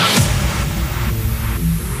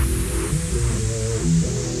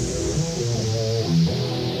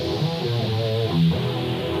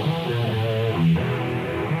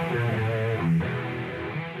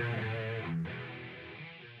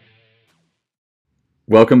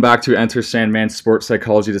Welcome back to Enter Sandman Sports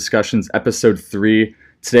Psychology Discussions, Episode 3.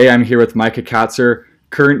 Today I'm here with Micah Kaczor,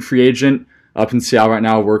 current free agent up in Seattle right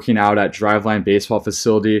now, working out at Driveline Baseball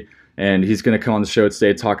Facility, and he's going to come on the show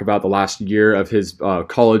today to talk about the last year of his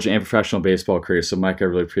college and professional baseball career. So, Micah, I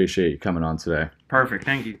really appreciate you coming on today. Perfect.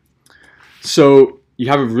 Thank you. So, you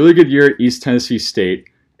have a really good year at East Tennessee State,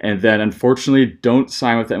 and then unfortunately don't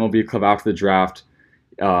sign with the MLB club after the draft.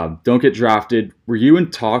 Don't get drafted. Were you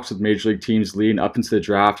in talks with major league teams leading up into the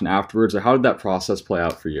draft and afterwards, or how did that process play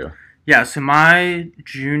out for you? Yeah, so my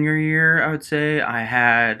junior year, I would say, I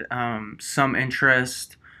had some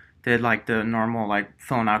interest, did like the normal like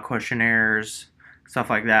filling out questionnaires,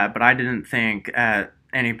 stuff like that, but I didn't think at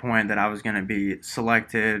any point that I was going to be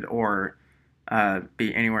selected or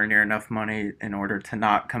be anywhere near enough money in order to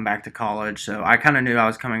not come back to college. So I kind of knew I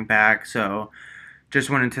was coming back, so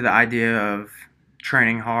just went into the idea of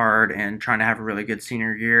training hard and trying to have a really good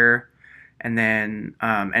senior year, and then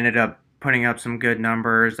ended up putting up some good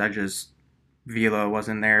numbers. Velo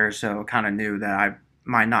wasn't there, so kind of knew that I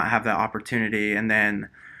might not have that opportunity. And then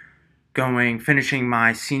finishing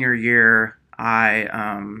my senior year, I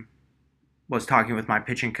was talking with my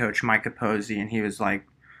pitching coach, Micah Kaczor, and he was like,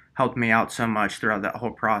 helped me out so much throughout that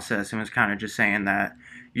whole process, and was kind of just saying that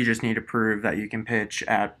you just need to prove that you can pitch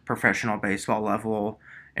at professional baseball level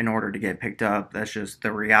in order to get picked up. That's just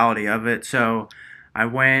the reality of it. So I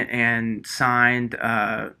went and signed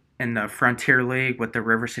in the Frontier League with the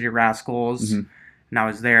River City Rascals, and I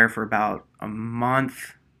was there for about a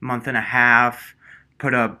month and a half,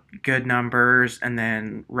 put up good numbers, and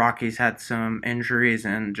then Rockies had some injuries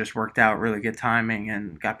and just worked out really good timing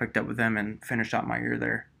and got picked up with them and finished out my year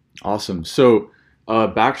there. Awesome. So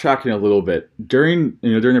backtracking a little bit, during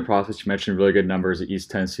the process, you mentioned really good numbers at East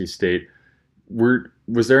Tennessee State.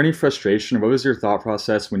 Was there any frustration, or what was your thought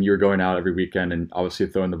process when you were going out every weekend and obviously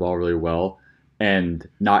throwing the ball really well and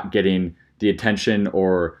not getting the attention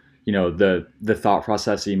or the thought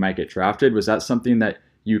process that you might get drafted? Was that something that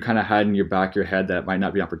you kind of had in your back of your head that might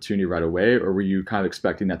not be an opportunity right away, or were you kind of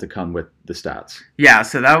expecting that to come with the stats? Yeah,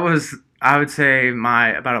 so that was, I would say,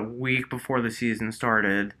 about a week before the season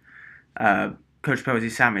started, Coach Posey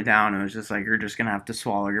sat me down and was just like, you're just going to have to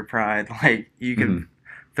swallow your pride. Like, you can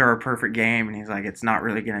throw a perfect game, and he's like, it's not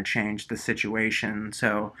really going to change the situation.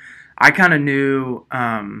 So I kind of knew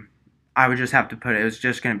I would just have to it was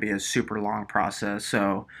just going to be a super long process.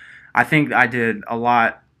 So I think I did a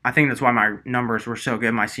lot. I think that's why my numbers were so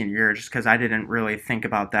good my senior year, just because I didn't really think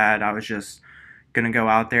about that. I was just going to go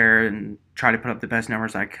out there and try to put up the best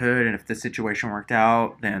numbers I could, and if the situation worked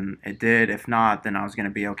out, then it did. If not, then I was going to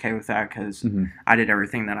be okay with that, because I did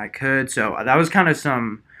everything that I could. So that was kind of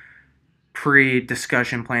some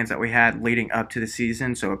pre-discussion plans that we had leading up to the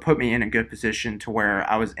season, so it put me in a good position to where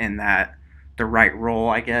I was in the right role,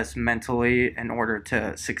 I guess, mentally, in order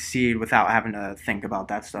to succeed without having to think about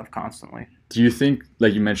that stuff constantly. Do you think,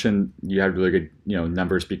 like you mentioned, you had really good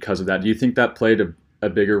numbers because of that? Do you think that played a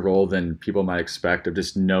bigger role than people might expect, of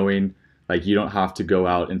just knowing like you don't have to go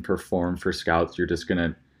out and perform for scouts, you're just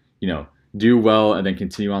gonna do well and then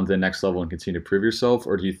continue on to the next level and continue to prove yourself?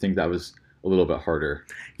 Or do you think that was a little bit harder?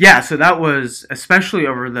 Yeah, so that was, especially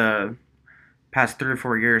over the past 3 or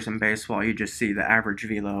 4 years in baseball, you just see the average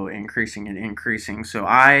velo increasing and increasing. So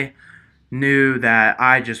I knew that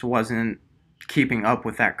I just wasn't keeping up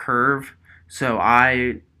with that curve. So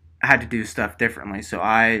I had to do stuff differently. So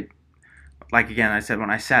I said, when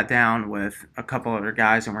I sat down with a couple other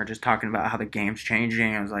guys and we're just talking about how the game's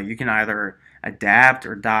changing, I was like, you can either adapt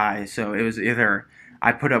or die. So it was either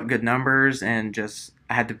I put up good numbers and just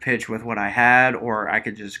I had to pitch with what I had, or I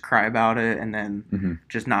could just cry about it and then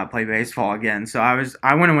just not play baseball again. So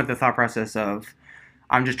I went in with the thought process of,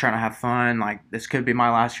 I'm just trying to have fun. Like, this could be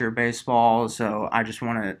my last year of baseball, so I just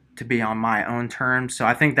want it to be on my own terms. So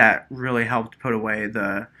I think that really helped put away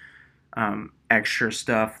the extra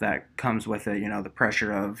stuff that comes with it. The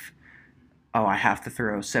pressure of, oh, I have to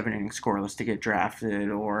throw 7 innings scoreless to get drafted,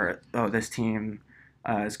 or, oh, this team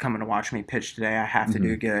is coming to watch me pitch today, I have to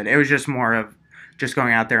do good. It was just more of just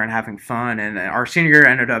going out there and having fun. And our senior year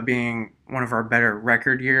ended up being one of our better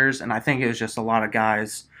record years, and I think it was just a lot of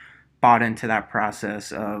guys bought into that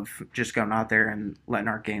process of just going out there and letting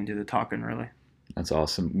our game do the talking, really. That's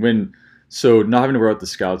awesome. So not having to worry about the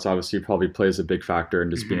scouts obviously probably plays a big factor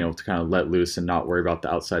in just being able to kind of let loose and not worry about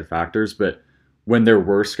the outside factors. But when there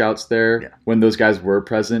were scouts there, when those guys were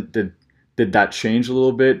present, did that change a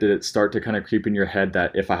little bit? Did it start to kind of creep in your head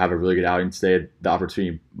that if I have a really good outing today, the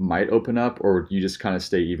opportunity might open up? Or you just kind of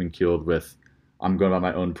stay even-keeled with, I'm going by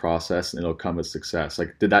my own process and it'll come with success?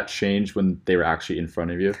 Like, did that change when they were actually in front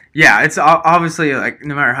of you? Yeah, it's obviously, like,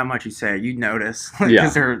 no matter how much you say it, you'd notice.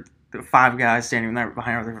 Because the five guys standing there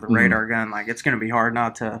behind her with a Mhm. radar gun. Like it's going to be hard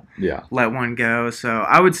not to Yeah. let one go. So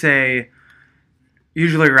I would say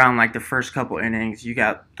usually around like the first couple innings, you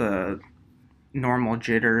got the normal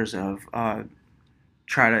jitters of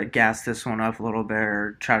try to gas this one up a little bit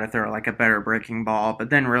or try to throw like a better breaking ball. But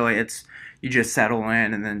then really it's you just settle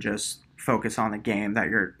in and then just focus on the game that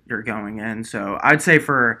you're going in. So I'd say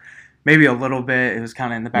for maybe a little bit it was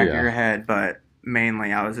kind of in the back of Yeah. your head, but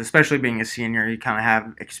mainly I was, especially being a senior, you kind of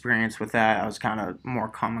have experience with that. I was kind of more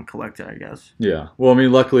calm and collected, I guess. Yeah. Well, I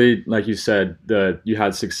mean, luckily, like you said, you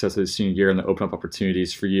had success this senior year and that opened up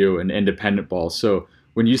opportunities for you in independent ball. So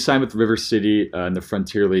when you signed with River City in the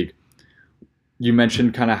Frontier League, you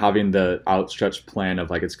mentioned kind of having the outstretched plan of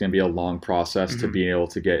like it's going to be a long process to Mm-hmm. being able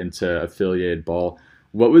to get into affiliated ball.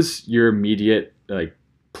 What was your immediate like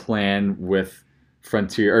plan with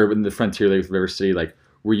Frontier or in the Frontier League with River City? Like,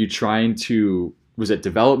 were you trying to was it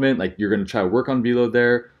development? Like you're going to try to work on velo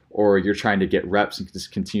there, or you're trying to get reps and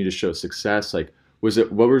just continue to show success? Like, was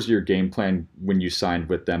it what was your game plan when you signed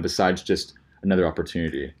with them besides just another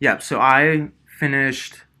opportunity? Yeah, so I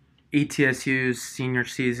finished ETSU's senior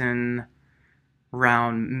season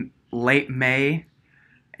around late May,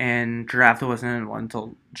 and draft wasn't until It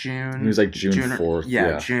was June. like June June, 4th. yeah,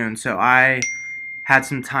 Yeah. June. So I had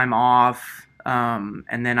some time off,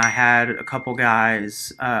 and then I had a couple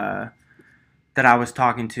guys that I was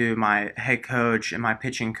talking to, my head coach and my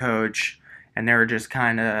pitching coach, and they were just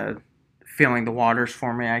kind of feeling the waters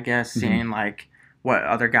for me, I guess, Hmm. seeing like what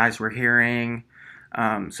other guys were hearing.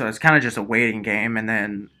 So it's kind of just a waiting game, and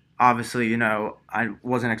then obviously, I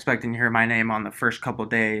wasn't expecting to hear my name on the first couple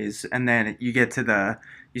days, and then you get to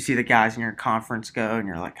you see the guys in your conference go, and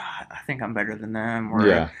you're like, "God, I think I'm better than them," or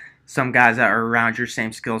Yeah. some guys that are around your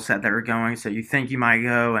same skill set that are going, so you think you might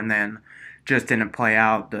go, and then just didn't play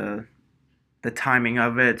out the timing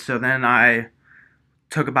of it. So then I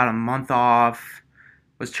took about a month off,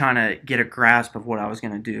 was trying to get a grasp of what I was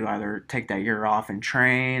going to do, either take that year off and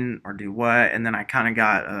train or do what. And then I kind of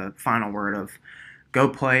got a final word of go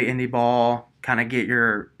play indie ball, kind of get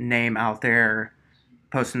your name out there,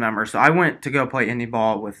 post some numbers. So I went to go play indie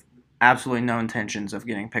ball with absolutely no intentions of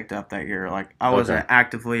getting picked up that year. Like I Okay. wasn't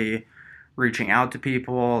actively reaching out to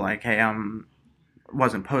people like, hey, I'm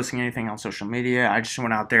wasn't posting anything on social media. I just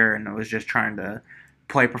went out there and I was just trying to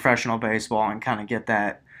play professional baseball and kind of get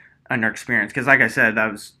that under experience. Because, like I said, that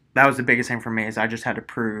was the biggest thing for me is I just had to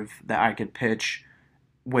prove that I could pitch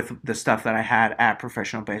with the stuff that I had at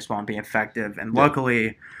professional baseball and be effective. And Yeah.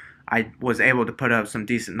 luckily, I was able to put up some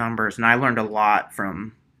decent numbers, and I learned a lot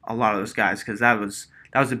from a lot of those guys because that was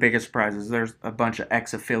the biggest surprise. Is there's a bunch of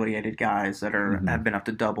ex-affiliated guys that are Hmm. have been up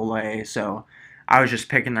to Double A, so I was just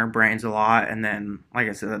picking their brains a lot, and then like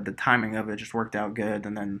I said, the timing of it just worked out good,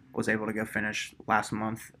 and then was able to go finish last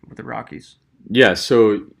month with the Rockies. Yeah,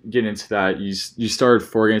 so getting into that, you started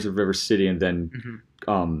 4 games with River City, and then Hmm.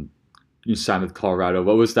 um, you signed with Colorado.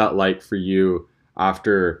 What was that like for you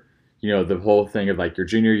after the whole thing of like your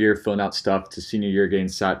junior year filling out stuff to senior year getting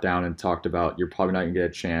sat down and talked about you're probably not gonna get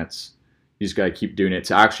a chance. You just gotta keep doing it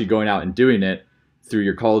to actually going out and doing it through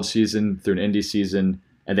your college season, through an indie season,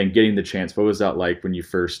 and then getting the chance. What was that like when you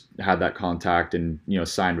first had that contact and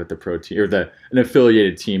signed with the pro team or an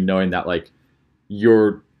affiliated team, knowing that like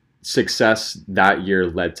your success that year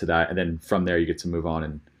led to that, and then from there you get to move on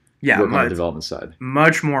and Yeah, work on the much development side.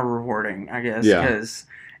 much more rewarding, I guess, Yeah. because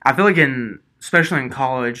I feel like especially in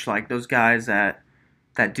college, like those guys that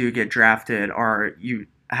do get drafted are you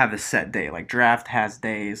have a set day. Like draft has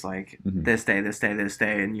days like Hmm. this day, this day, this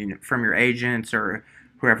day, and from your agents or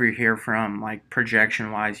whoever you hear from, like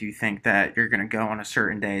projection wise, you think that you're gonna go on a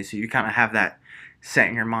certain day, so you kind of have that set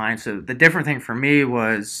in your mind. So the different thing for me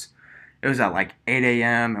was it was at like 8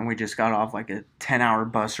 a.m. and we just got off like a 10-hour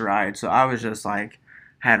bus ride, so I was just like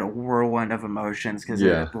had a whirlwind of emotions because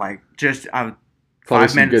Yeah. it like just I Probably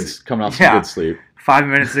five some good minutes coming off some good yeah sleep. 5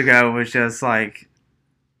 minutes ago was just like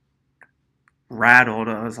rattled.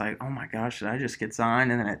 I was like, oh my gosh, did I just get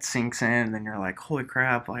signed? And then it sinks in, and then you're like, holy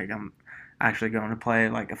crap, like I'm actually going to play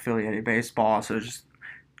like affiliated baseball. So it's just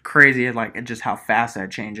crazy, like just how fast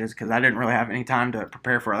that changes because I didn't really have any time to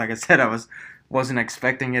prepare for it. Like I said, wasn't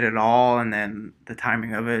expecting it at all, and then the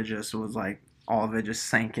timing of it just was like all of it just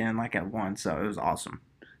sank in like at once. So it was awesome.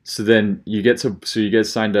 So then you get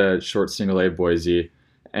signed to short single A Boise,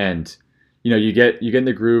 and you get in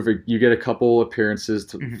the groove. You get a couple appearances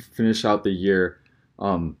to Mhm. finish out the year.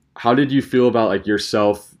 How did you feel about like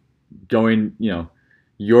yourself going?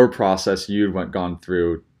 Your process gone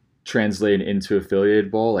through translating into affiliated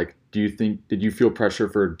ball. Like, did you feel pressure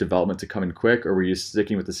for development to come in quick, or were you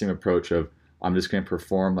sticking with the same approach of I'm just going to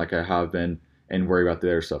perform like I have been and worry about the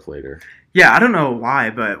other stuff later. Yeah, I don't know why,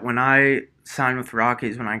 but when I signed with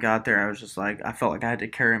Rockies, when I got there, I was just like, I felt like I had to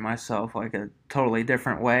carry myself like a totally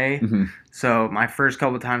different way. Hmm. So my first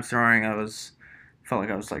couple of times throwing, felt like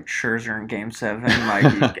I was like Scherzer in Game 7.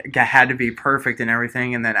 Like, you had to be perfect and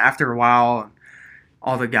everything. And then after a while,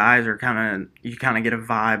 all the guys are you kind of get a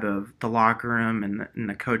vibe of the locker room and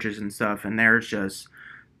the coaches and stuff. And there's just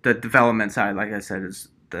the development side, like I said,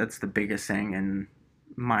 that's the biggest thing in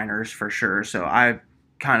minors for sure. So I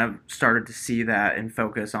kind of started to see that and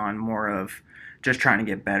focus on more of just trying to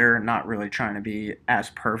get better, not really trying to be as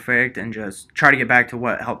perfect, and just try to get back to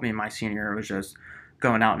what helped me my senior year was just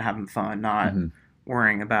going out and having fun, not Hmm.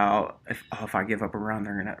 worrying about if I give up a run,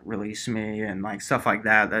 they're gonna release me and like stuff like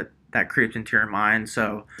that creeps into your mind.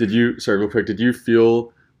 So Sorry, real quick, did you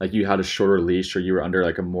feel like you had a shorter leash or you were under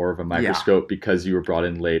like a more of a yeah, microscope because you were brought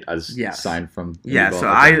in late as yes, signed from yeah. indie ball? So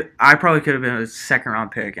Okay. I probably could have been a second round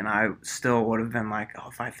pick, and I still would have been like, oh,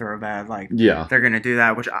 if I throw bad, like Yeah. they're gonna do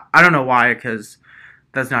that, which I don't know why, because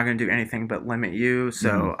that's not gonna do anything but limit you. Hmm.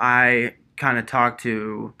 So I kind of talked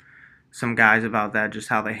to some guys about that, just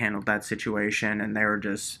how they handled that situation, and they were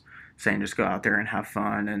just saying just go out there and have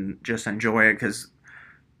fun and just enjoy it, because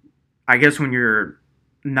I guess when you're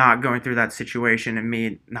not going through that situation and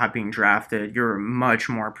me not being drafted, you're much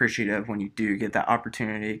more appreciative when you do get that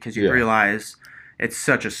opportunity, because you Yeah. realize it's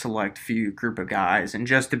such a select few group of guys. And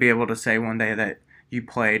just to be able to say one day that you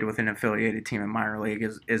played with an affiliated team in minor league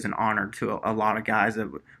is an honor to a lot of guys that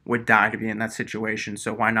would die to be in that situation.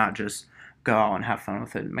 So why not just go out and have fun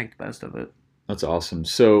with it and make the best of it? That's awesome.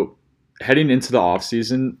 So heading into the off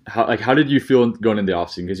season, how did you feel going into the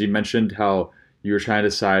off season? Because you mentioned how you were trying to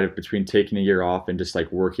decide between taking a year off and just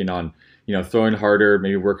like working on, throwing harder,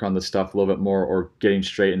 maybe working on the stuff a little bit more, or getting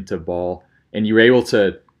straight into ball. And you were able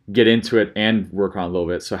to get into it and work on it a little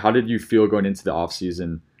bit. So how did you feel going into the off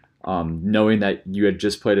season, knowing that you had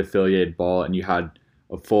just played affiliated ball and you had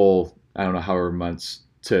a full, I don't know, however months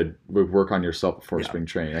to work on yourself before Yeah. spring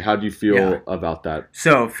training? Like, how do you Yeah. feel about that?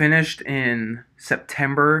 So finished in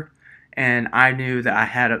September, and I knew that I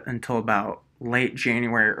had up until about late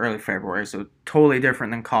January, early February. So totally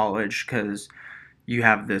different than college, because you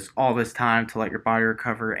have all this time to let your body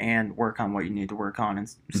recover and work on what you need to work on.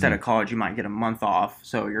 Instead Hmm. of college, you might get a month off.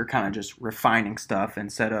 So you're kind of just refining stuff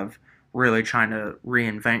instead of really trying to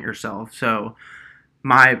reinvent yourself. So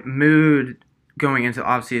my mood going into the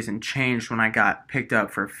offseason changed when I got picked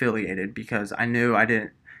up for affiliated, because I knew I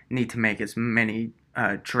didn't need to make as many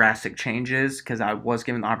drastic changes, because I was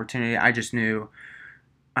given the opportunity. I just knew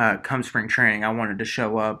come spring training, I wanted to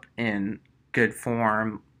show up in good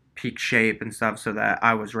form, peak shape, and stuff, so that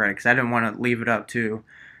I was ready. Because I didn't want to leave it up to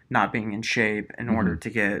not being in shape in order Hmm. to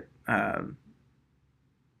get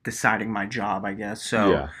deciding my job, I guess.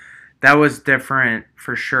 So Yeah. that was different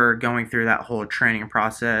for sure, going through that whole training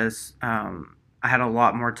process. I had a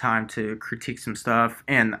lot more time to critique some stuff,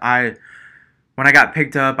 and when I got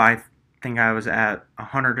picked up, I think I was at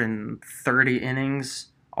 130 innings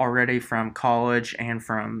already from college and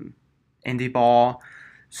from indie ball.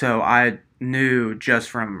 So I knew just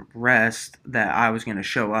from rest that I was going to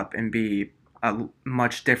show up and be a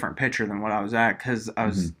much different pitcher than what I was at, because I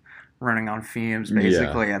was Hmm. running on fumes Yeah.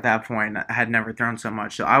 basically at that point. I had never thrown so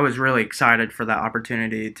much. So I was really excited for that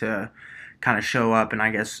opportunity to kind of show up and I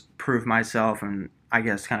guess prove myself, and I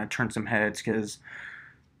guess kind of turn some heads, because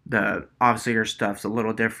the obviously your stuff's a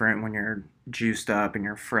little different when you're juiced up and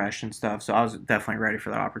you're fresh and stuff. So I was definitely ready for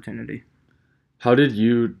that opportunity. How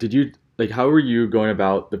were you going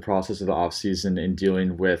about the process of the off season and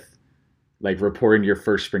dealing with like reporting to your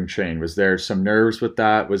first spring training? Was there some nerves with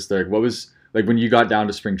that? What was like when you got down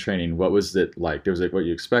to spring training, what was it like? Was it what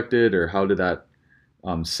you expected, or how did that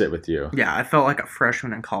sit with you? Yeah, I felt like a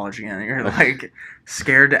freshman in college again. You're Okay. like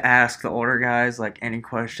scared to ask the older guys like any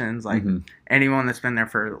questions, like Hmm. anyone that's been there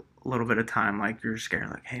for a little bit of time. Like you're scared,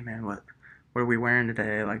 like, hey man, what are we wearing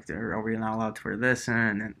today? Like, are we not allowed to wear this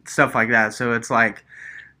and stuff like that? So it's like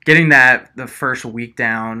getting the first week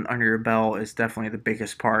down under your belt is definitely the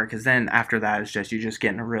biggest part, because then after that is just you just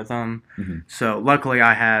get in a rhythm. Hmm. So luckily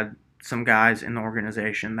I had some guys in the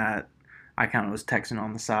organization that I kind of was texting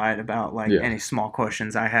on the side about like Yeah. any small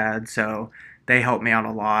questions I had. So they helped me out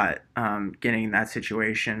a lot getting in that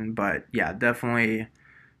situation. But yeah, definitely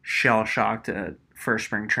shell shocked at first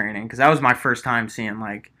spring training, because that was my first time seeing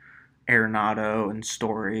like Arenado and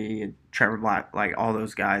Story, Trevor Black, like all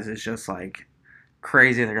those guys. It's just like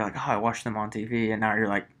crazy that you're like, oh, I watched them on TV, and now you're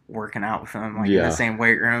like working out with them like in the Yeah. same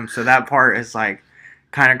weight room. So that part is like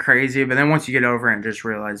kind of crazy. But then once you get over it and just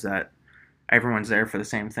realize that everyone's there for the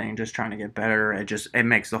same thing, just trying to get better. It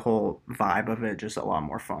makes the whole vibe of it just a lot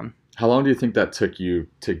more fun. How long do you think that took you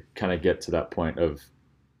to kind of get to that point of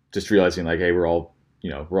just realizing like, hey, we're all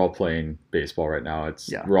playing baseball right now.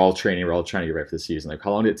 Yeah. We're all training. We're all trying to get ready for the season. Like,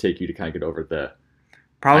 how long did it take you to kind of get over the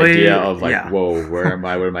Probably, idea of like, yeah. whoa, where am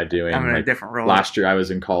I? What am I doing? I'm in a Like different role. last year I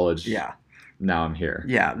was in college. Yeah. Now I'm here.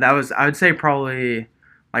 Yeah, I would say probably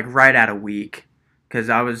like right at a week,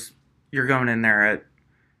 because you're going in there at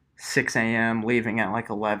 6 a.m., leaving at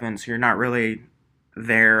like 11, so you're not really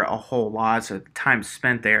there a whole lot. So the time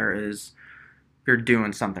spent there is you're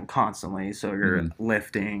doing something constantly. So you're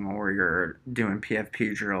lifting or you're doing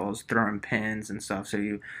PFP drills, throwing pins and stuff.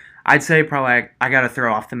 I'd say probably I got to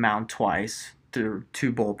throw off the mound twice through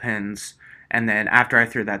 2 bullpens. And then after I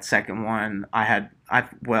threw that second one,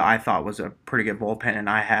 what I thought was a pretty good bullpen, and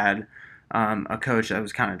I had a coach that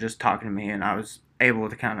was kind of just talking to me, and I was able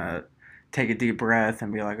to kind of take a deep breath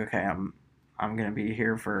and be like, okay, I'm gonna be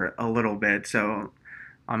here for a little bit, so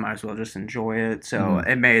I might as well just enjoy it. So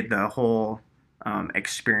it made the whole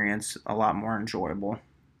experience a lot more enjoyable.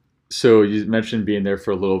 So you mentioned being there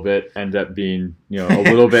for a little bit, ended up being a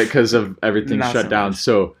little bit because of everything Not shut so down. much.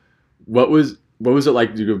 So what was it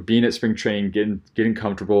like being at spring training, getting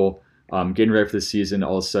comfortable, getting ready for the season?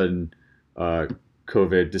 All of a sudden,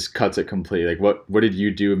 COVID just cuts it completely. Like what did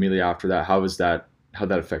you do immediately after that? How'd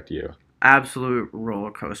that affect you? Absolute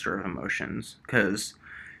roller coaster of emotions, because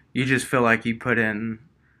you just feel like you put in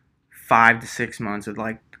 5 to 6 months of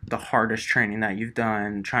like the hardest training that you've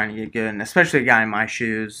done trying to get good, and especially a guy in my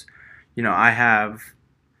shoes. I have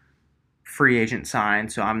free agent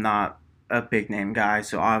signed, so I'm not a big name guy.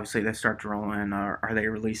 So obviously they start to roll in. Are they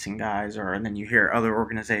releasing guys? And then you hear other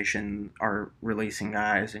organizations are releasing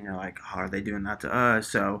guys, and you're like, oh, are they doing that to us?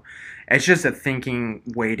 So it's just a thinking,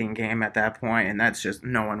 waiting game at that point, and that's just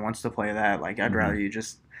no one wants to play that. Like I'd rather you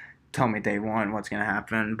just tell me day one what's gonna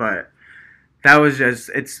happen. But that was just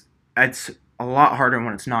it's a lot harder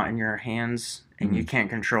when it's not in your hands and you can't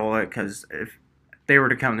control it. Because if they were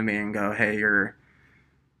to come to me and go, hey, you're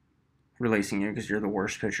releasing you because you're the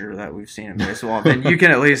worst pitcher that we've seen in baseball, then you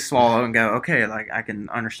can at least swallow and go, okay, like I can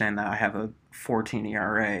understand that I have a 14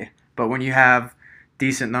 ERA. But when you have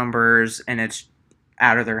decent numbers and it's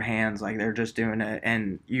out of their hands, like they're just doing it,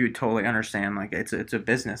 and you totally understand, like it's a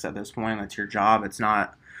business at this point. It's your job. It's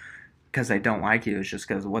not because they don't like you. It's just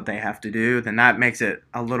because of what they have to do. Then that makes it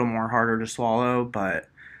a little more harder to swallow. But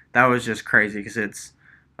that was just crazy because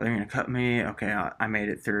are they going to cut me? Okay, I made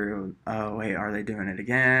it through. Oh, wait, are they doing it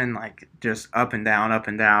again? Like, just up and down, up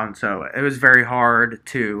and down. So it was very hard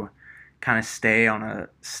to kind of stay on a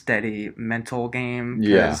steady mental game.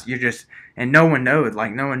 Because you're just, and no one knows.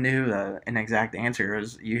 Like, no one knew an exact answer. It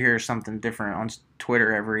was, you hear something different on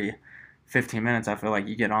Twitter every 15 minutes. I feel like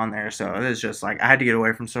you get on there. So it was just like, I had to get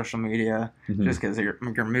away from social media just because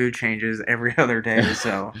your mood changes every other day.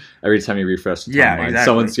 So every time you refresh the timeline, yeah,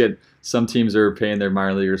 exactly. Some teams are paying their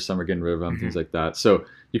minor leaguers, some are getting rid of them, things like that. So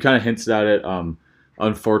you kind of hinted at it.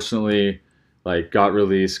 Unfortunately, like got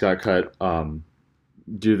released, got cut due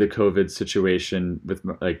to the COVID situation with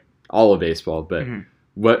like all of baseball.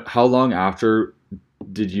 But how long after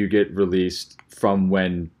did you get released from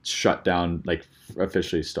when shutdown like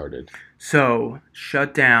officially started? So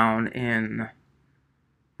shut down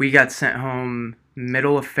we got sent home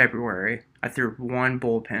middle of February. I threw 1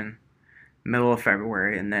 bullpen middle of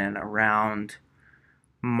February, and then around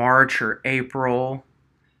March or April,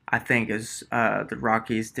 I think is the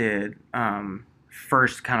Rockies did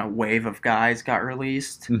first kind of wave of guys got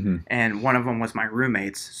released, and one of them was my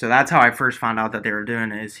roommate's. So that's how I first found out that they were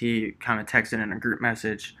doing it. Is he kind of texted in a group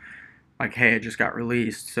message like, hey, it just got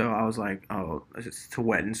released. So I was like, oh, it's to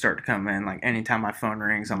wet and start to come in. Like anytime my phone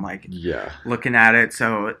rings, I'm like looking at it.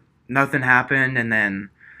 So nothing happened, and then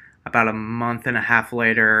about a month and a half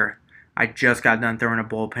later, I just got done throwing a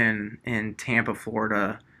bullpen in Tampa,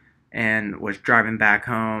 Florida, and was driving back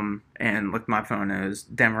home and looked at my phone. It was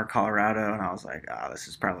Denver, Colorado, and I was like, oh, this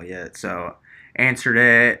is probably it. So answered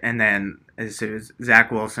it, and then it was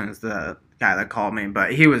Zach Wilson's the guy that called me,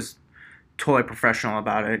 but he was totally professional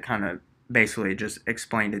about it, kind of basically just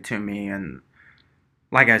explained it to me, and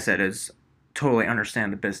like I said, is totally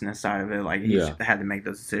understand the business side of it. Like he had to make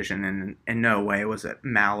the decision, and in no way was it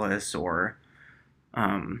malice or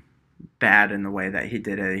bad in the way that he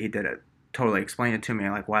did it. He did it totally explained it to me,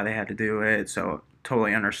 like why they had to do it. So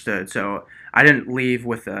totally understood. So I didn't leave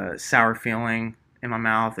with a sour feeling in my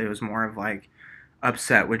mouth. It was more of like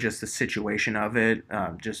upset with just the situation of it.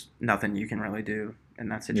 Just nothing you can really do in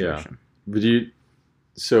that situation.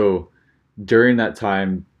 So during that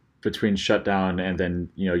time, between shutdown and then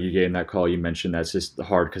you getting that call, you mentioned that's just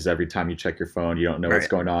hard because every time you check your phone, you don't know what's Right.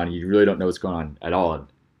 going on. You really don't know what's going on at all in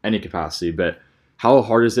any capacity. But how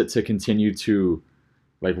hard is it to continue to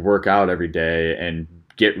like work out every day and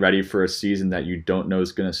get ready for a season that you don't know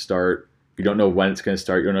is going to start? You don't know when it's going to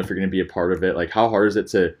start. You don't know if you're going to be a part of it. Like, how hard is it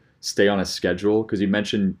to stay on a schedule? Because you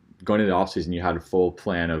mentioned going into the off season, you had a full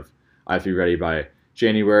plan of I have to be ready by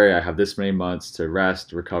January. I have this many months to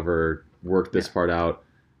rest, recover, work this Yeah. part out.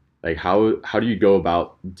 Like, how do you go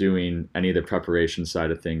about doing any of the preparation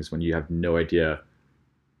side of things when you have no idea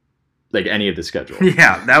like any of the schedule?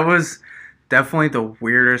 Yeah, that was definitely the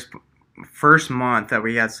weirdest first month that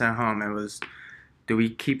we got sent home. It was, do we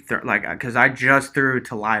keep like, because I just threw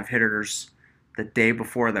to live hitters the day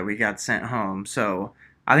before that we got sent home. So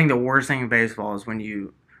I think the worst thing in baseball is when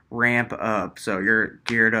you ramp up. So you're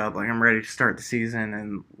geared up, like I'm ready to start the season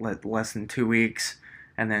in less than 2 weeks,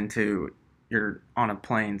 and then you're on a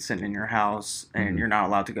plane sitting in your house and Mhm. you're not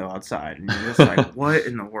allowed to go outside, and you're just like, what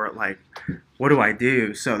in the world? Like, what do I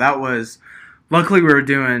do? So that was. Luckily, we were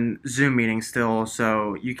doing Zoom meetings still,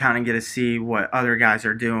 so you kind of get to see what other guys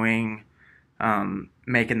are doing,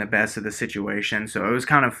 making the best of the situation. So it was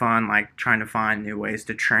kind of fun, like trying to find new ways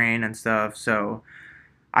to train and stuff. So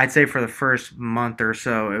I'd say for the first month or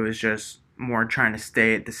so, it was just more trying to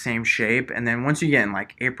stay at the same shape. And then once you get in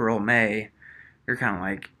like April, May, you're kind of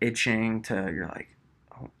like itching to, you're like,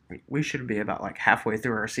 oh, we should be about like halfway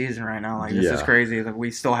through our season right now. Like, this is Yeah. crazy. Like, we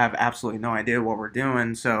still have absolutely no idea what we're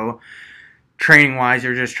doing. So training wise,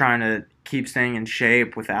 you're just trying to keep staying in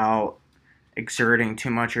shape without exerting too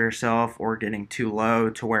much of yourself or getting too low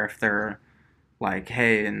to where if they're like,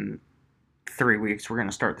 hey, in 3 weeks we're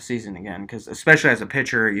gonna start the season again. Because especially as a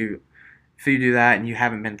pitcher, if you do that and you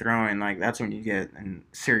haven't been throwing, like that's when you get in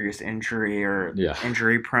serious injury or Yeah.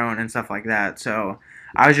 injury prone and stuff like that. So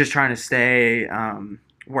I was just trying to stay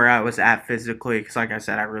where I was at physically because, like I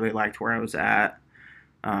said, I really liked where I was at.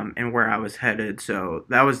 And where I was headed, so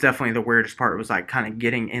that was definitely the weirdest part. Was like kind of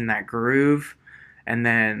getting in that groove, and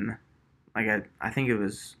then like I think it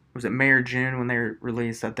was it May or June when they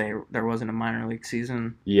released that there wasn't a minor league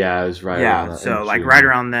season. Yeah, it was right around Yeah, that in so like right June.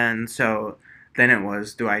 around then. So then it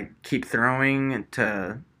was, do I keep throwing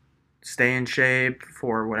to stay in shape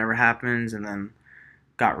for whatever happens? And then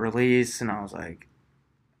got released, and I was like,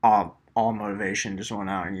 all motivation just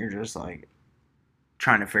went out, and you're just like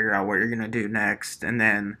trying to figure out what you're gonna do next. And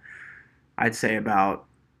then I'd say about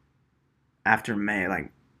after May,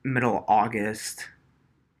 like middle August,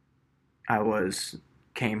 I was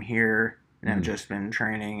came here and I've Mhm. just been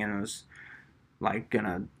training and was like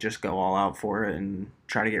gonna just go all out for it and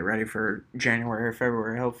try to get ready for January or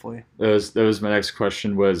February, hopefully. That was my next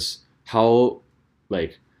question was how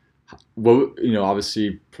like what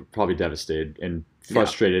obviously probably devastated and Yeah.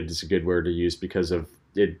 frustrated is a good word to use because of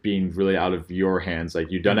it being really out of your hands.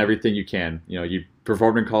 Like you've done Mhm. everything you can. You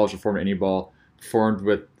performed in college, performed at any ball, performed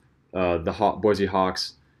with the Boise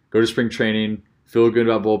Hawks, go to spring training, feel good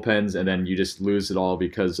about bullpens, and then you just lose it all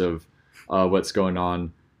because of what's going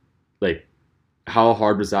on. Like, how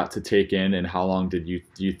hard was that to take in, and how long do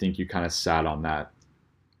you think you kind of sat on that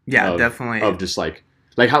Yeah, of definitely. just like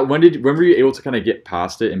how when were you able to kind of get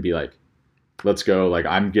past it and be like, let's go, like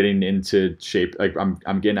I'm getting into shape, like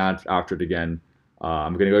I'm getting out after it again.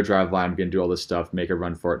 I'm gonna go drive line. I'm gonna do all this stuff, make a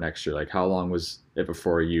run for it next year. Like, how long was it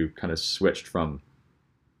before you kind of switched from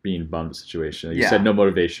being bummed situation? You said Yeah. no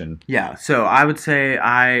motivation. Yeah. So I would say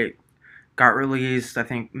I got released, I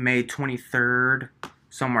think May 23rd,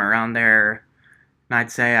 somewhere around there. And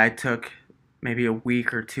I'd say I took maybe a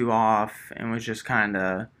week or two off and was just kind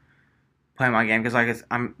of playing my game because like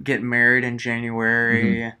I'm getting married in Hmm.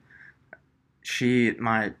 January.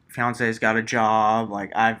 My fiance's got a job.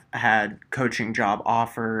 Like I've had coaching job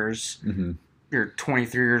offers. Hmm. You're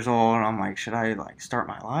 23 years old, and I'm like, should I like start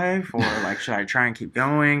my life or like should I try and keep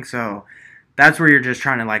going? So that's where you're just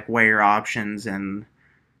trying to like weigh your options, and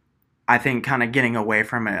I think kind of getting away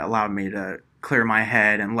from it allowed me to clear my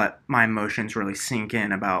head and let my emotions really sink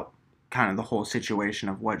in about kind of the whole situation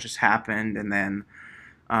of what just happened, and then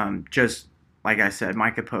just like I said,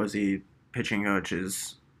 Micah Posey, pitching coach,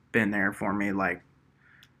 has been there for me, like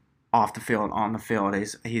off the field, on the field.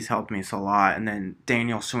 He's helped me so a lot. And then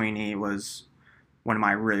Daniel Sweeney was one of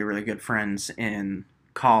my really really good friends in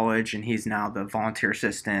college, and he's now the volunteer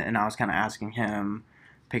assistant. And I was kind of asking him,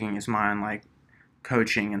 picking his mind, like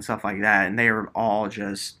coaching and stuff like that. And they were all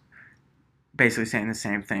just basically saying the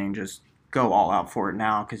same thing: just go all out for it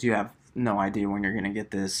now because you have no idea when you're gonna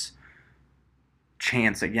get this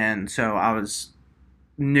chance again. So I was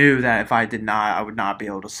knew that if I did not, I would not be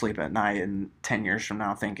able to sleep at night. And 10 years from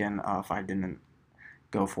now, thinking, oh, if I didn't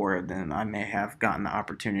go for it, then I may have gotten the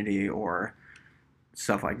opportunity or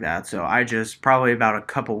stuff like that. So I just probably about a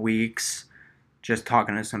couple weeks just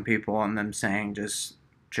talking to some people and them saying just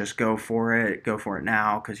go for it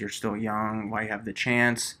now because you're still young while you have the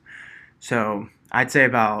chance. So I'd say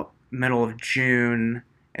about middle of June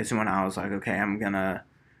is when I was like, okay, I'm gonna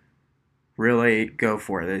really go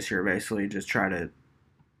for it this year. Basically, just try to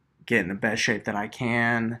get in the best shape that I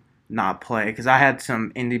can, not play because I had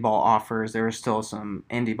some indie ball offers. There were still some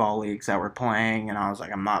indie ball leagues that were playing, and I was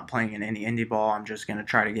like, I'm not playing in any indie ball. I'm just gonna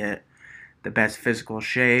try to get the best physical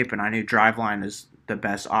shape, and I knew Driveline is the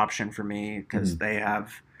best option for me because they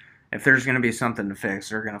have. If there's going to be something to fix,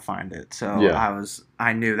 they're going to find it. So Yeah.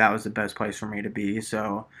 I knew that was the best place for me to be.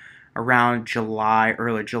 So around July,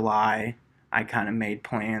 early July, I kind of made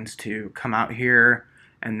plans to come out here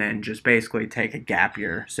and then just basically take a gap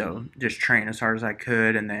year. So just train as hard as I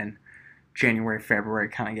could, and then January, February,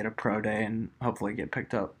 kind of get a pro day and hopefully get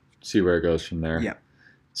picked up. See where it goes from there. Yeah.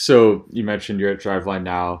 So you mentioned you're at Driveline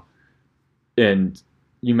now, and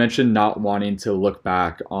you mentioned not wanting to look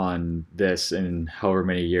back on this in however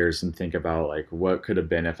many years and think about like what could have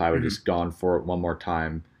been if I would just gone for it one more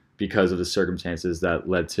time because of the circumstances that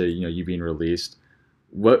led to you being released.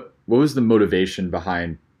 What was the motivation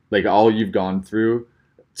behind like all you've gone through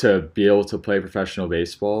to be able to play professional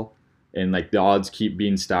baseball and like the odds keep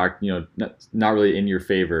being stacked, not really in your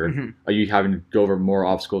favor. Are you having to go over more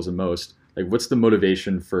obstacles than most? Like what's the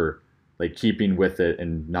motivation for like keeping with it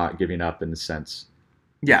and not giving up in a sense?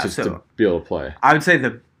 Yeah, Just so to be able to play. I would say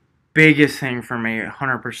the biggest thing for me,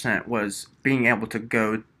 100%, was being able to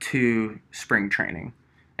go to spring training.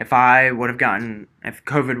 If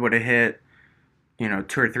COVID would have hit, 2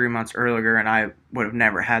 or 3 months earlier, and I would have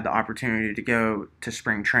never had the opportunity to go to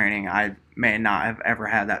spring training, I may not have ever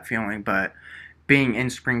had that feeling. But being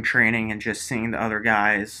in spring training and just seeing the other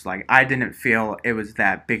guys, like I didn't feel it was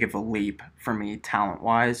that big of a leap for me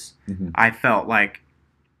talent-wise. I felt like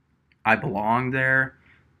I belonged there.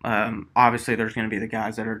 Obviously, there's going to be the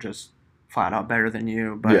guys that are just flat out better than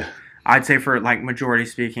you, but I'd say for like majority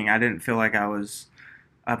speaking, I didn't feel like I was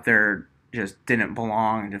up there, just didn't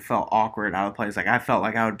belong and just felt awkward out of place. Like I felt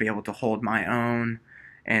like I would be able to hold my own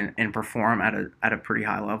and perform at a pretty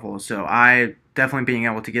high level. So I definitely being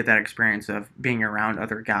able to get that experience of being around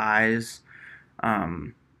other guys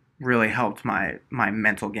really helped my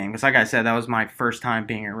mental game. Because like I said, that was my first time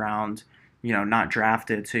being around, not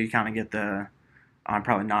drafted, so you kind of get I'm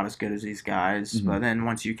probably not as good as these guys, but then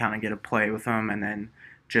once you kind of get to play with them and then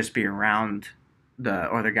just be around the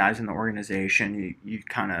other guys in the organization, you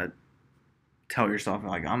kind of tell yourself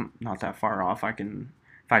like I'm not that far off.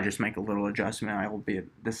 If I just make a little adjustment, I will be at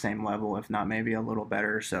the same level, if not maybe a little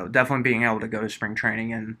better. So definitely being able to go to spring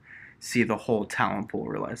training and see the whole talent pool,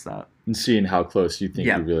 realize that. And seeing how close you think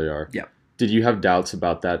you really are. Yeah. Did you have doubts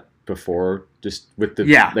about that before, just with the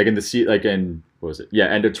like in the seat, like in what was it? Yeah,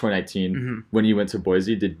 end of 2019 when you went to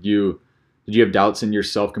Boise. Did you have doubts in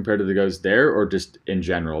yourself compared to the guys there, or just in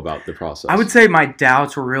general about the process? I would say my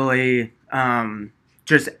doubts were really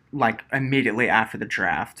just like immediately after the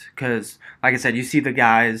draft, because like I said, you see the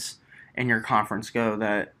guys in your conference go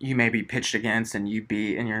that you maybe pitched against and you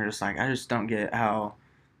beat, and you're just like, I just don't get how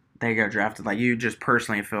they got drafted. Like you just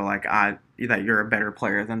personally feel like that you're a better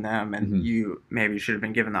player than them, and you maybe should have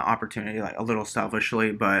been given the opportunity, like a little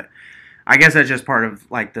selfishly. But I guess that's just part of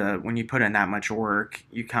like when you put in that much work,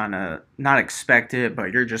 you kind of not expect it,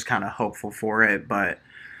 but you're just kind of hopeful for it. But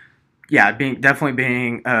yeah, definitely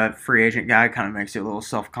being a free agent guy kind of makes you a little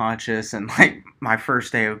self-conscious. And like my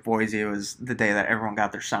first day of Boise was the day that everyone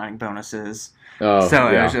got their signing bonuses. Oh, so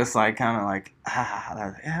it was just like kind of like,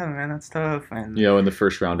 yeah, man, that's tough. And when the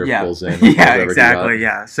first rounder pulls in. Yeah, exactly.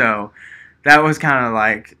 Yeah. So that was kind of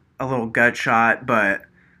like a little gut shot, but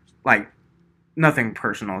like nothing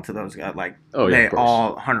personal to those guys. Like they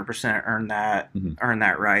all 100% earned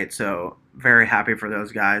that right. So very happy for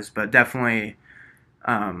those guys, but definitely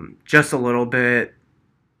just a little bit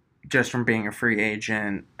just from being a free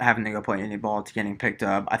agent, having to go play indie ball to getting picked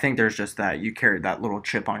up. I think there's just that you carried that little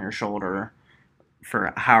chip on your shoulder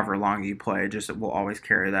for however long you play, just it will always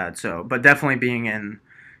carry that. So, but definitely being in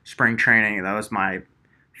spring training, that was my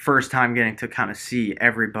first time getting to kind of see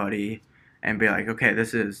everybody and be like, okay,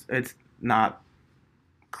 it's not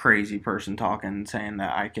crazy person talking saying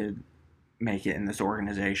that I could make it in this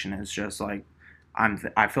organization. It's just like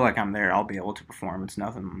I feel like I'm there. I'll be able to perform. It's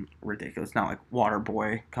nothing ridiculous. It's not like water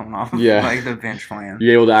boy coming off of like the bench playing.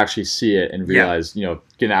 You're able to actually see it and realize, get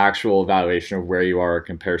an actual evaluation of where you are in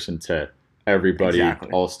comparison to everybody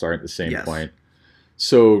all starting at the same point.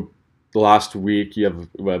 So the last week, you have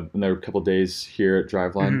another couple of days here at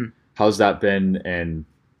Driveline. How's that been, and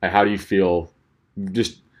how do you feel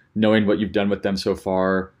just knowing what you've done with them so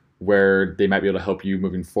far, where they might be able to help you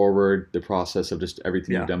moving forward, the process of just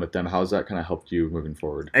everything you've Yeah. done with them, how's that kind of helped you moving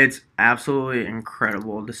forward? It's absolutely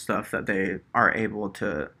incredible the stuff that they are able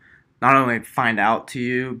to not only find out to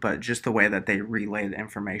you, but just the way that they relay the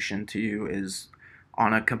information to you is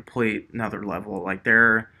on a complete another level. Like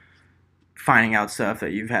they're finding out stuff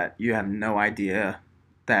that you have no idea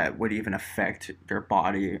that would even affect your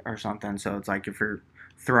body or something. So it's like if you're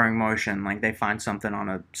throwing motion, like they find something on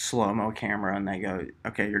a slow mo camera and they go,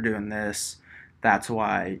 okay, you're doing this. That's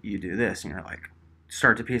why you do this. And you're like,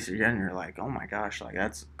 start to piece it together and you're like, oh my gosh, like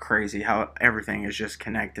that's crazy how everything is just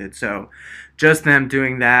connected. So just them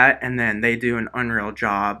doing that, and then they do an unreal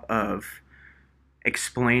job of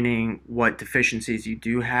explaining what deficiencies you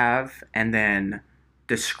do have and then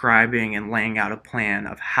describing and laying out a plan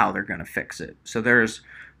of how they're going to fix it. So there's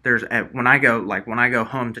when I go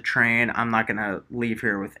home to train, I'm not going to leave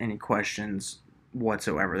here with any questions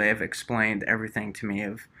whatsoever. They have explained everything to me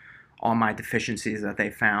of all my deficiencies that they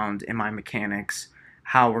found in my mechanics,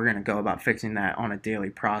 how we're going to go about fixing that on a daily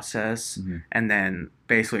process, Mm-hmm. and then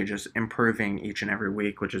basically just improving each and every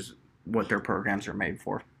week, which is what their programs are made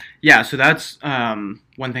for. Yeah, so that's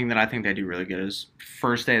one thing that I think they do really good is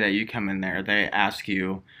first day that you come in there, they ask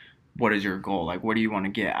you, what is your goal? Like, what do you want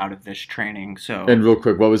to get out of this training? So, And real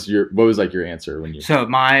quick, what was like your answer when you? so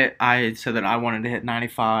I said that I wanted to hit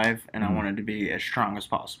 95 and I wanted to be as strong as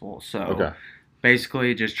possible. So Okay.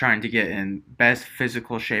 basically just trying to get in best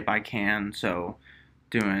physical shape I can. So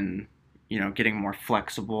doing, getting more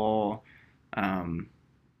flexible, um,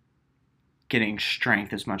 getting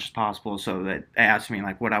strength as much as possible. So that they asked me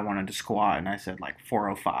like what I wanted to squat, and I said like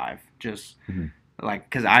 405. Just Mm-hmm. like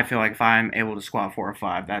because I feel like if I'm able to squat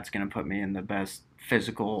 405, that's gonna put me in the best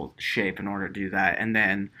physical shape in order to do that. And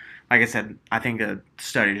then, like I said, I think a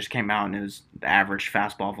study just came out and it was the average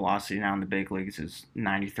fastball velocity now in the big leagues is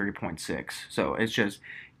 93.6. So it's just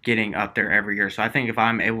getting up there every year. So I think if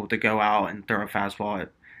I'm able to go out and throw a fastball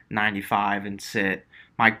at 95 and sit,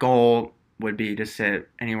 my goal would be to sit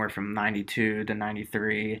anywhere from 92 to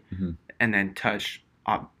 93 Mm-hmm. and then touch,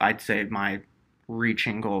 I'd say my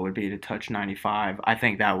reaching goal would be to touch 95. I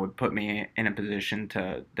think that would put me in a position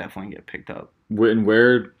to definitely get picked up.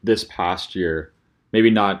 Where this past year, maybe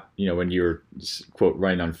not when you were quote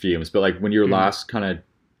running on fumes, but like when you were last kind of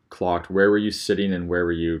clocked, where were you sitting and where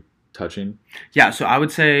were you touching? Yeah, so I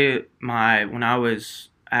would say when I was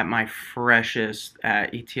at my freshest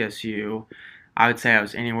at ETSU, I would say I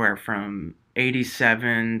was anywhere from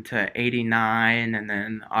 87 to 89, and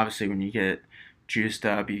then obviously when you get juiced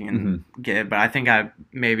up, you can get. But I think I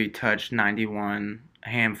maybe touched 91 a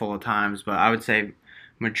handful of times, but I would say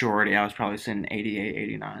majority I was probably sitting 88,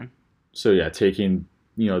 89. So yeah, taking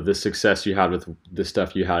the success you had with the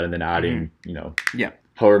stuff you had, and then adding Yeah.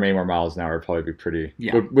 however many more miles an hour would probably be pretty.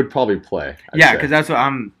 Yeah. Would probably play. Yeah, because that's what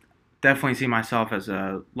I'm definitely see myself as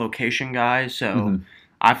a location guy. So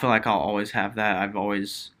I feel like I'll always have that. I've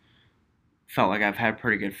always felt like I've had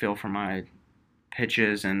pretty good feel for my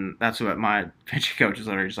pitches, and that's what my pitching coach is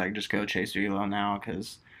literally just like, just go chase velo now,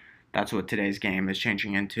 because that's what today's game is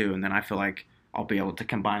changing into. And then I feel like I'll be able to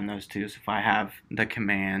combine those two. So if I have the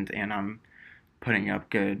command and I'm putting up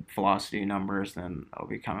good velocity numbers, then I'll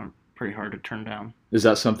be kind of pretty hard to turn down. Is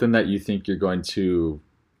that something that you think you're going to,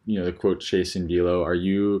 the quote chasing velo? Are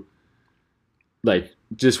you like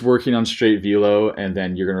just working on straight velo and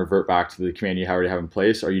then you're going to revert back to the command you already have in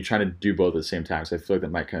place? Or are you trying to do both at the same time? So I feel like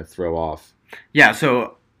that might kind of throw off Yeah,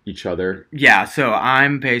 so each other. Yeah, so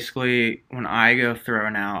I'm basically, when I go throw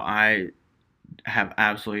now, I have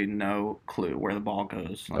absolutely no clue where the ball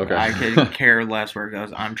goes. Like, Okay. I could care less where it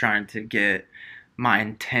goes. I'm trying to get my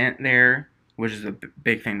intent there, which is a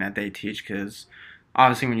big thing that they teach, because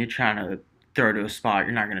obviously when you're trying to throw to a spot,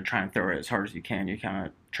 you're not going to try and throw it as hard as you can. You kind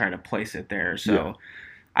of try to place it there. So Yeah.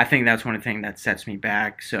 I think that's one thing that sets me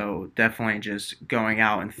back. So definitely just going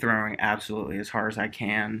out and throwing absolutely as hard as I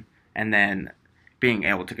can, and then being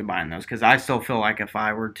able to combine those, because I still feel like if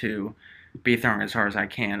I were to be throwing as hard as I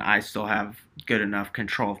can, I still have good enough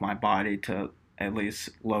control of my body to at least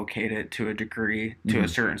locate it to a degree to a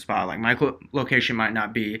certain spot. Like my location might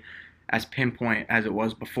not be as pinpoint as it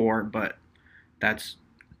was before, but that's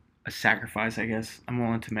a sacrifice, I guess, I'm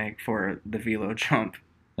willing to make for the velo jump.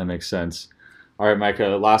 That makes sense. All right, Micah,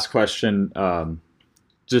 last question.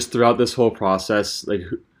 Just throughout this whole process, like,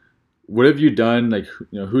 what have you done? Like,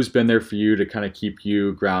 who's been there for you to kind of keep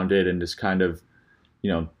you grounded and just kind of,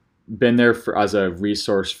 been there as a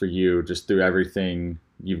resource for you just through everything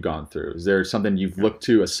you've gone through? Is there something you've looked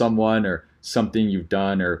to as someone, or something you've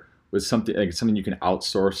done, or was something you can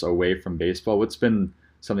outsource away from baseball? What's been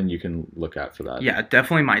something you can look at for that? Yeah,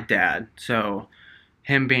 definitely my dad. So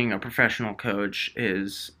him being a professional coach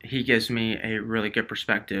is he gives me a really good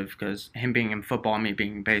perspective because him being in football and me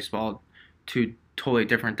being in baseball, two totally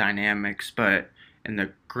different dynamics, but in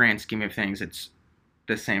the grand scheme of things, it's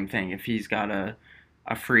the same thing. If he's got a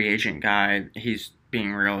free agent guy, he's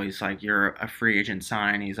being real. He's like, you're a free agent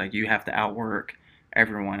sign. He's like, you have to outwork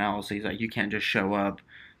everyone else. He's like, you can't just show up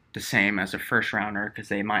the same as a first rounder because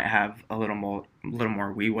they might have a little more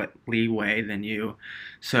leeway than you.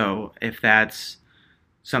 So if that's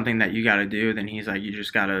something that you got to do, then he's like, you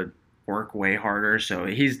just got to work way harder. So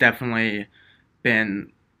he's definitely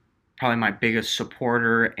been probably my biggest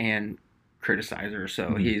supporter and criticizer.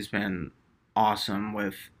 So he's been awesome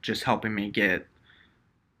with just helping me get,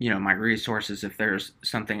 my resources. If there's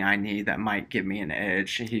something I need that might give me an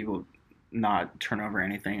edge, he will not turn over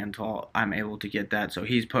anything until I'm able to get that. So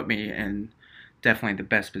he's put me in definitely the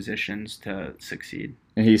best positions to succeed.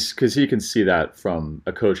 And because he can see that from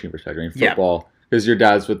a coaching perspective. I mean, football, because your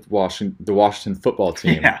dad's with the Washington football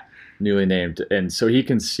team, newly named, and so he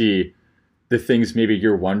can see the things maybe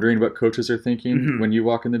you're wondering what coaches are thinking when you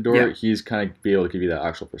walk in the door. Yeah. He's kind of be able to give you that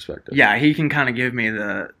actual perspective. Yeah, he can kind of give me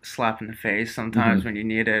the slap in the face sometimes when you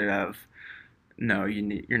need it of, no,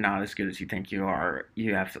 you're not as good as you think you are.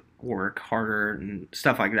 You have to work harder and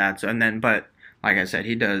stuff like that. So, but like I said,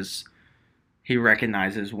 he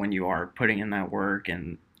recognizes when you are putting in that work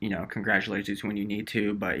and, congratulates you when you need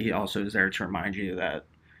to, but he also is there to remind you that,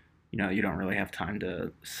 you don't really have time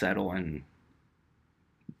to settle and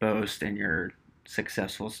boast in your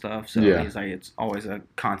successful stuff. So he's like, it's always a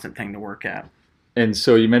constant thing to work at. And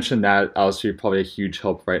so you mentioned that obviously probably a huge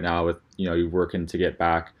help right now with, you working to get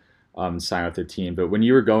back, sign with the team. But when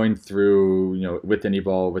you were going through, with Indie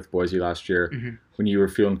Ball, with Boise last year, when you were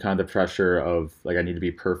feeling kind of the pressure of like, I need to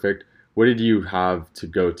be perfect, what did you have to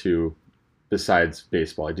go to besides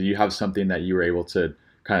baseball? Like, did you have something that you were able to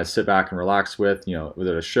kind of sit back and relax with, was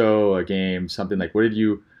it a show, a game, something like, what did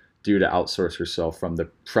you do to outsource yourself from the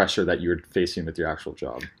pressure that you were facing with your actual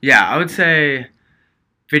job? Yeah, I would say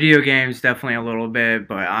video games definitely a little bit,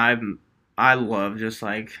 but I love just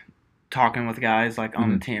like talking with guys like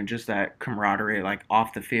on the team, just that camaraderie like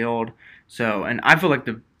off the field. So, and I feel like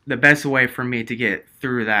the best way for me to get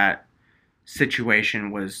through that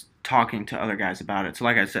situation was talking to other guys about it. So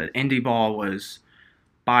like I said, Indie Ball was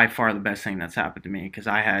by far the best thing that's happened to me because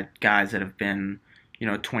I had guys that have been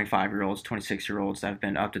 25-year-olds, 26-year-olds that have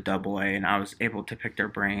been up to AA, and I was able to pick their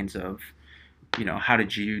brains of, how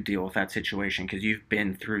did you deal with that situation? Because you've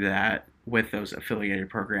been through that with those affiliated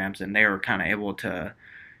programs, and they were kind of able to,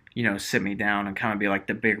 sit me down and kind of be like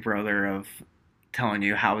the big brother of telling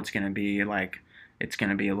you how it's going to be, like it's going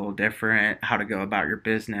to be a little different, how to go about your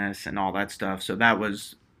business and all that stuff. So that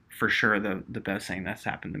was for sure the best thing that's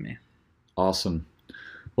happened to me. Awesome.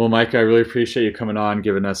 Well, Mike, I really appreciate you coming on,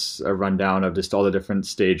 giving us a rundown of just all the different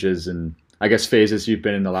stages and I guess phases you've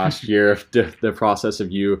been in the last year of the process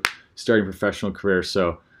of you starting a professional career.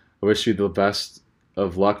 So I wish you the best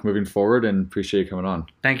of luck moving forward and appreciate you coming on.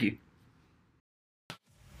 Thank you.